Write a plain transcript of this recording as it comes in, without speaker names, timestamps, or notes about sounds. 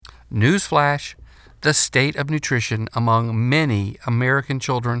Newsflash, the state of nutrition among many American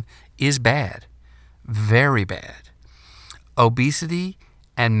children is bad, very bad. Obesity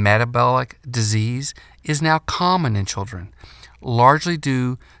and metabolic disease is now common in children, largely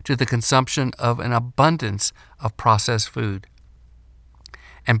due to the consumption of an abundance of processed food.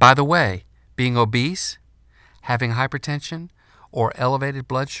 And by the way, being obese, having hypertension, or elevated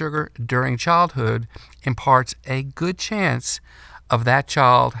blood sugar during childhood imparts a good chance of that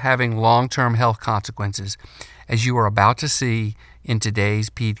child having long-term health consequences, as you are about to see in today's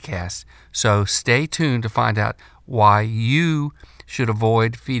Pedcast. So stay tuned to find out why you should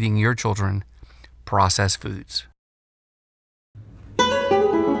avoid feeding your children processed foods.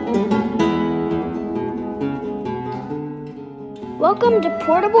 Welcome to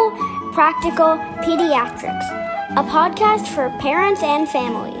Portable Practical Pediatrics, a podcast for parents and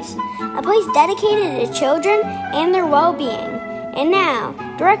families, a place dedicated to children and their well-being. And now,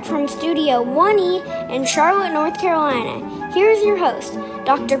 direct from Studio 1E in Charlotte, North Carolina, here's your host,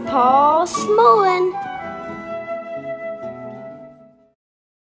 Dr. Paul Smolin.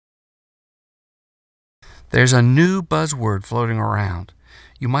 There's a new buzzword floating around.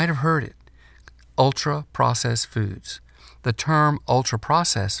 You might have heard it: ultra-processed foods. The term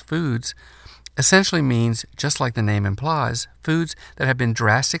ultra-processed foods essentially means, just like the name implies, foods that have been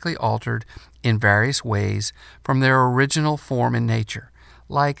drastically altered in various ways from their original form in nature,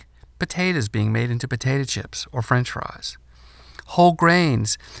 like potatoes being made into potato chips or French fries, whole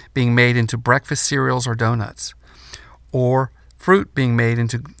grains being made into breakfast cereals or donuts, or fruit being made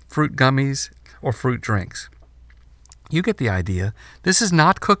into fruit gummies or fruit drinks. You get the idea. This is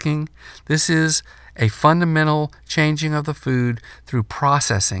not cooking. This is a fundamental changing of the food through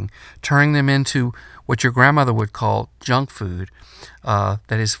processing, turning them into what your grandmother would call junk food that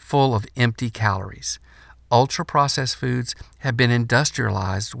is full of empty calories. Ultra-processed foods have been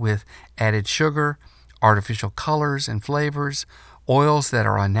industrialized with added sugar, artificial colors and flavors, oils that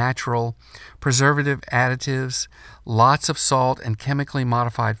are unnatural, preservative additives, lots of salt and chemically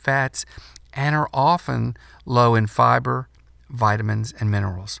modified fats, and are often low in fiber, vitamins, and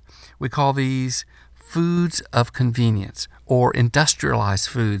minerals. We call these foods of convenience or industrialized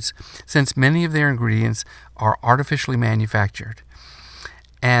foods, since many of their ingredients are artificially manufactured.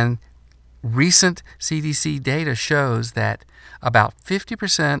 And recent CDC data shows that about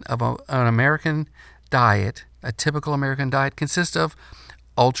 50% of an American diet, a typical American diet, consists of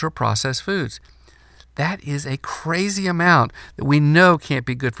ultra-processed foods. That is a crazy amount that we know can't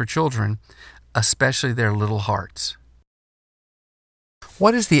be good for children, especially their little hearts.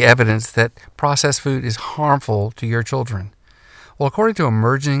 What is the evidence that processed food is harmful to your children? Well, according to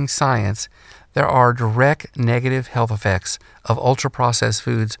emerging science, there are direct negative health effects of ultra-processed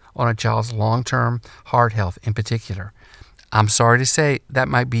foods on a child's long-term heart health in particular. I'm sorry to say that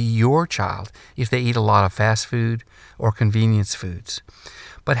might be your child if they eat a lot of fast food or convenience foods.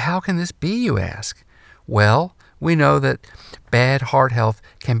 But how can this be, you ask? Well, we know that bad heart health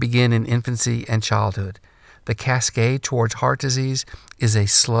can begin in infancy and childhood. The cascade towards heart disease is a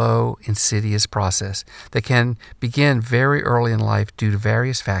slow, insidious process that can begin very early in life due to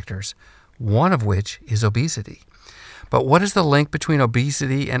various factors, one of which is obesity. But what is the link between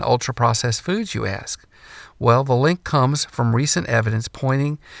obesity and ultra-processed foods, you ask? Well, the link comes from recent evidence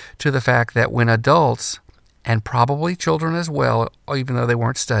pointing to the fact that when adults, and probably children as well, even though they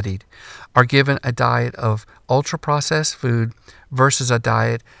weren't studied, are given a diet of ultra-processed food versus a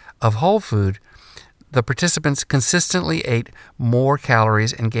diet of whole food, the participants consistently ate more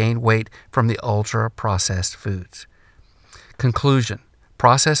calories and gained weight from the ultra-processed foods. Conclusion: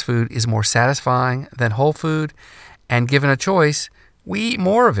 processed food is more satisfying than whole food, and given a choice, we eat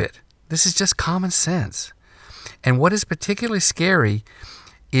more of it. This is just common sense. And what is particularly scary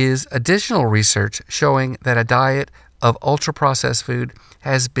is additional research showing that a diet of ultra-processed food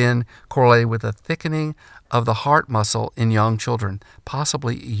has been correlated with a thickening of the heart muscle in young children,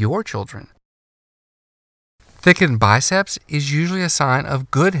 possibly your children. Thickened biceps is usually a sign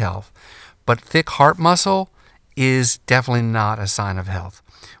of good health, but thick heart muscle is definitely not a sign of health.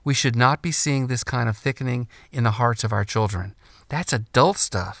 We should not be seeing this kind of thickening in the hearts of our children. That's adult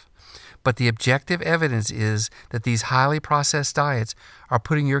stuff. But the objective evidence is that these highly processed diets are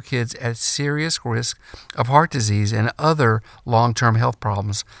putting your kids at serious risk of heart disease and other long-term health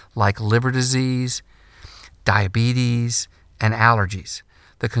problems like liver disease, diabetes, and allergies.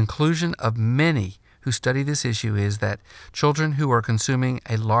 The conclusion of many who study this issue is that children who are consuming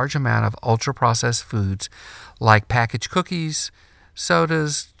a large amount of ultra-processed foods like packaged cookies,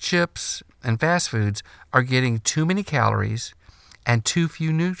 sodas, chips, and fast foods are getting too many calories and too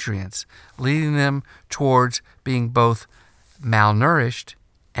few nutrients, leading them towards being both malnourished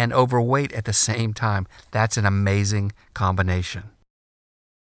and overweight at the same time. That's an amazing combination.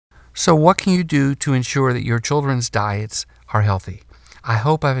 So what can you do to ensure that your children's diets are healthy? I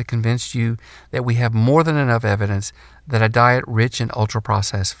hope I've convinced you that we have more than enough evidence that a diet rich in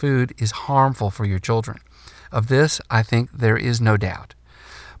ultra-processed food is harmful for your children. Of this, I think there is no doubt.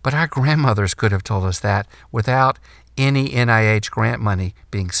 But our grandmothers could have told us that without any NIH grant money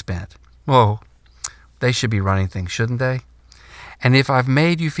being spent. Whoa, they should be running things, shouldn't they? And if I've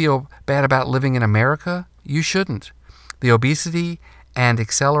made you feel bad about living in America, you shouldn't. The obesity and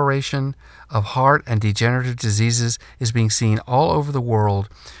acceleration of heart and degenerative diseases is being seen all over the world,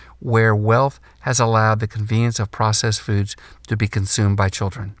 where wealth has allowed the convenience of processed foods to be consumed by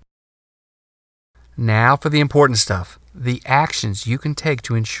children. Now for the important stuff, the actions you can take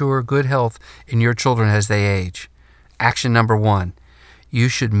to ensure good health in your children as they age. Action number 1, you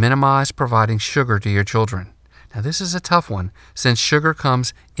should minimize providing sugar to your children. Now this is a tough one, since sugar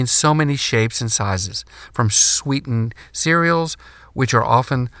comes in so many shapes and sizes, from sweetened cereals, which are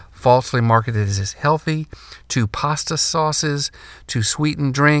often falsely marketed as healthy, to pasta sauces, to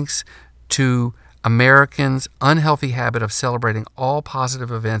sweetened drinks, to Americans' unhealthy habit of celebrating all positive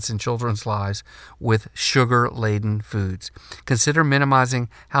events in children's lives with sugar-laden foods. Consider minimizing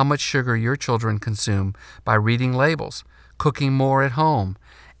how much sugar your children consume by reading labels, cooking more at home,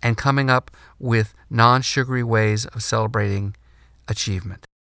 and coming up with non-sugary ways of celebrating achievement.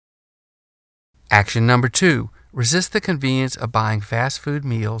 Action number 2, resist the convenience of buying fast food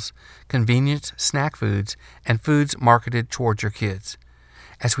meals, convenience snack foods, and foods marketed towards your kids.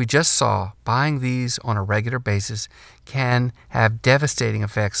 As we just saw, buying these on a regular basis can have devastating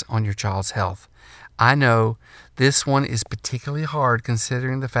effects on your child's health. I know this one is particularly hard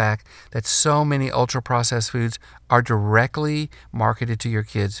considering the fact that so many ultra-processed foods are directly marketed to your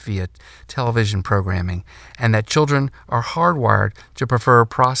kids via television programming, and that children are hardwired to prefer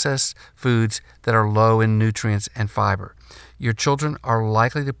processed foods that are low in nutrients and fiber. Your children are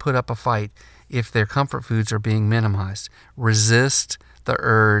likely to put up a fight if their comfort foods are being minimized. Resist the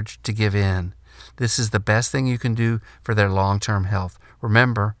urge to give in. This is the best thing you can do for their long-term health.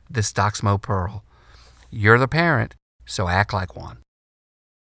 Remember this Doxmo Pearl. You're the parent, so act like one.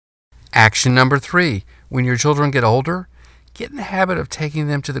 Action number 3. When your children get older, get in the habit of taking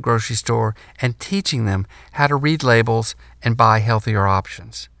them to the grocery store and teaching them how to read labels and buy healthier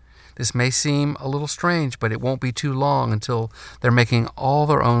options. This may seem a little strange, but it won't be too long until they're making all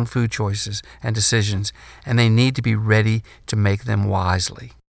their own food choices and decisions, and they need to be ready to make them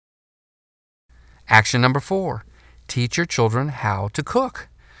wisely. Action number 4. Teach your children how to cook.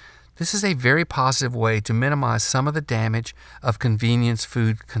 This is a very positive way to minimize some of the damage of convenience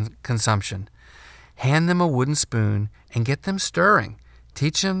food consumption. Hand them a wooden spoon and get them stirring.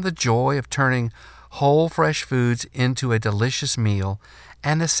 Teach them the joy of turning whole fresh foods into a delicious meal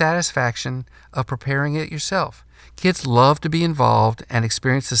and the satisfaction of preparing it yourself. Kids love to be involved and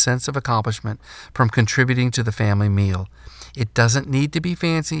experience a sense of accomplishment from contributing to the family meal. It doesn't need to be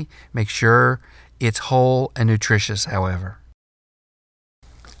fancy. Make sure it's whole and nutritious, however.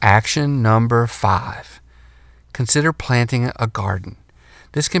 Action number 5. Consider planting a garden.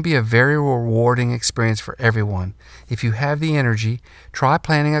 This can be a very rewarding experience for everyone. If you have the energy, try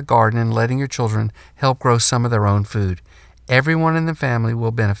planting a garden and letting your children help grow some of their own food. Everyone in the family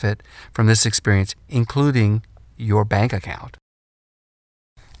will benefit from this experience, including your bank account.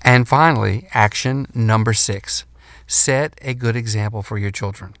 And finally, action number 6. Set a good example for your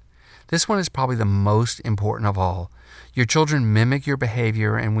children. This one is probably the most important of all. Your children mimic your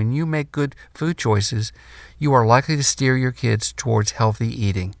behavior, and when you make good food choices, you are likely to steer your kids towards healthy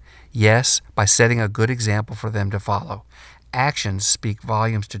eating. Yes, by setting a good example for them to follow. Actions speak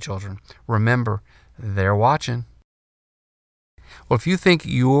volumes to children. Remember, they're watching. Well, if you think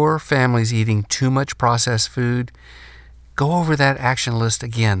your family's eating too much processed food, go over that action list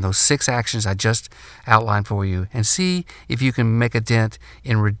again, those 6 actions I just outlined for you, and see if you can make a dent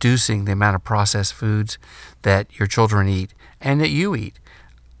in reducing the amount of processed foods that your children eat and that you eat.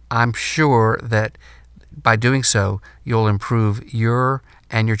 I'm sure that by doing so, you'll improve your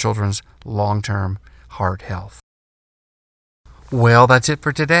and your children's long-term heart health. Well, that's it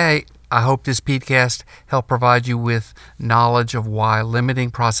for today. I hope this Pedcast helped provide you with knowledge of why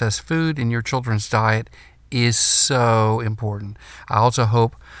limiting processed food in your children's diet is so important. I also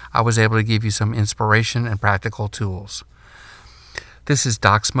hope I was able to give you some inspiration and practical tools. This is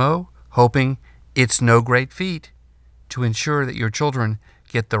Doxmo, hoping it's no great feat to ensure that your children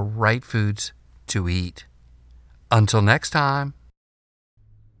get the right foods to eat. Until next time.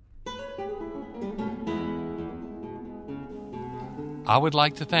 I would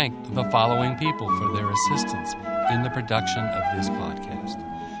like to thank the following people for their assistance in the production of this podcast: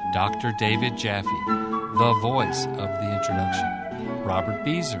 Dr. David Jaffe, the voice of the introduction, Robert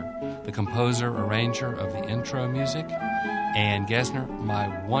Beezer, the composer-arranger of the intro music, Ann Gesner,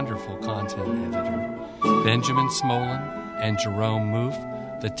 my wonderful content editor, Benjamin Smolin and Jerome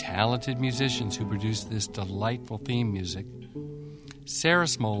Moof, the talented musicians who produced this delightful theme music, Sarah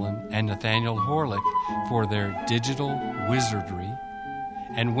Smolin and Nathaniel Horlick for their digital wizardry,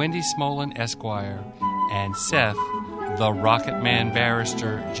 and Wendy Smolin Esquire and Seth, the Rocket Man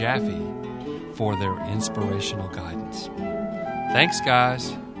Barrister Jaffe, for their inspirational guidance. Thanks,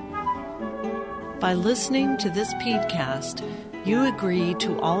 guys. By listening to this Pedcast, you agree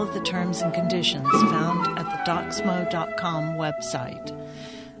to all of the terms and conditions found at the docsmo.com website.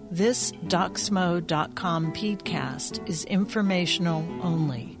 This docsmo.com Pedcast is informational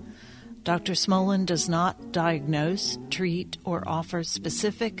only. Dr. Smolin does not diagnose, treat, or offer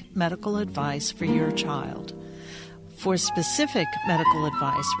specific medical advice for your child. For specific medical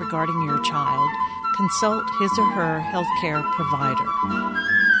advice regarding your child, consult his or her healthcare provider.